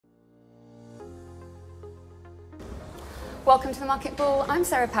Welcome to the Market Bull. I'm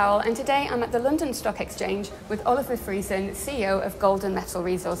Sarah Powell, and today I'm at the London Stock Exchange with Oliver Friesen, CEO of Gold and Metal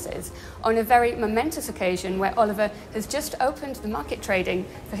Resources, on a very momentous occasion where Oliver has just opened the market trading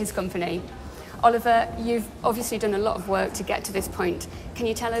for his company. Oliver, you've obviously done a lot of work to get to this point. Can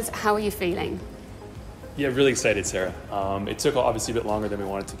you tell us, how are you feeling? Yeah, really excited, Sarah. It took obviously a bit longer than we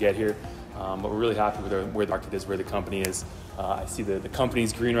wanted to get here, but we're really happy with where the market is, where the company is. I see the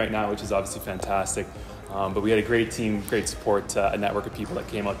company's green right now, which is obviously fantastic. But we had a great team, great support, a network of people that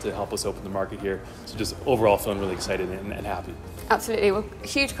came out to help us open the market here. So just overall feeling really excited and happy. Absolutely. Well,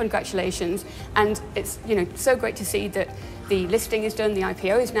 huge congratulations. And it's so great to see that the listing is done, the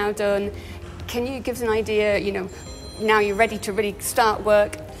IPO is now done. Can you give us an idea, now you're ready to really start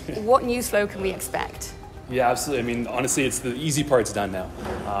work, what news flow can we expect? Yeah, absolutely. I mean, honestly, it's the easy part's done now.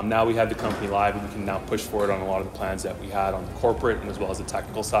 Now we have the company live, and we can now push forward on a lot of the plans that we had on the corporate and as well as the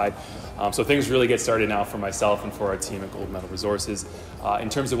technical side. So things really get started now for myself and for our team at Gold and Metal Resources. In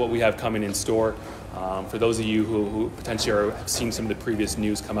terms of what we have coming in store, for those of you who potentially have seen some of the previous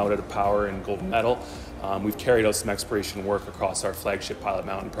news come out of Power and Gold and Metal, we've carried out some exploration work across our flagship Pilot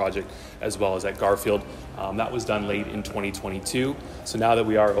Mountain project as well as at Garfield. That was done late in 2022. So now that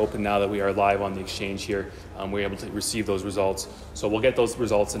we are open, now that we are live on the exchange here, we're able to receive those results. So we'll get those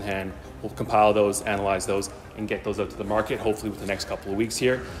results in hand, we'll compile those, analyze those, and get those out to the market, hopefully within the next couple of weeks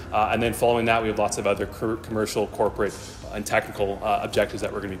here. And then following that, we have lots of other commercial, corporate, and technical objectives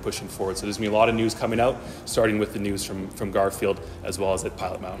that we're going to be pushing forward. So there's going to be a lot of news coming out, starting with the news from Garfield as well as at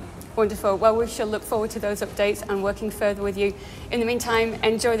Pilot Mountain. Wonderful. Well, we shall look forward to those updates and working further with you. In the meantime,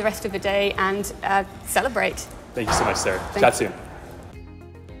 enjoy the rest of the day and celebrate. Thank you so much, Sarah. Chat soon.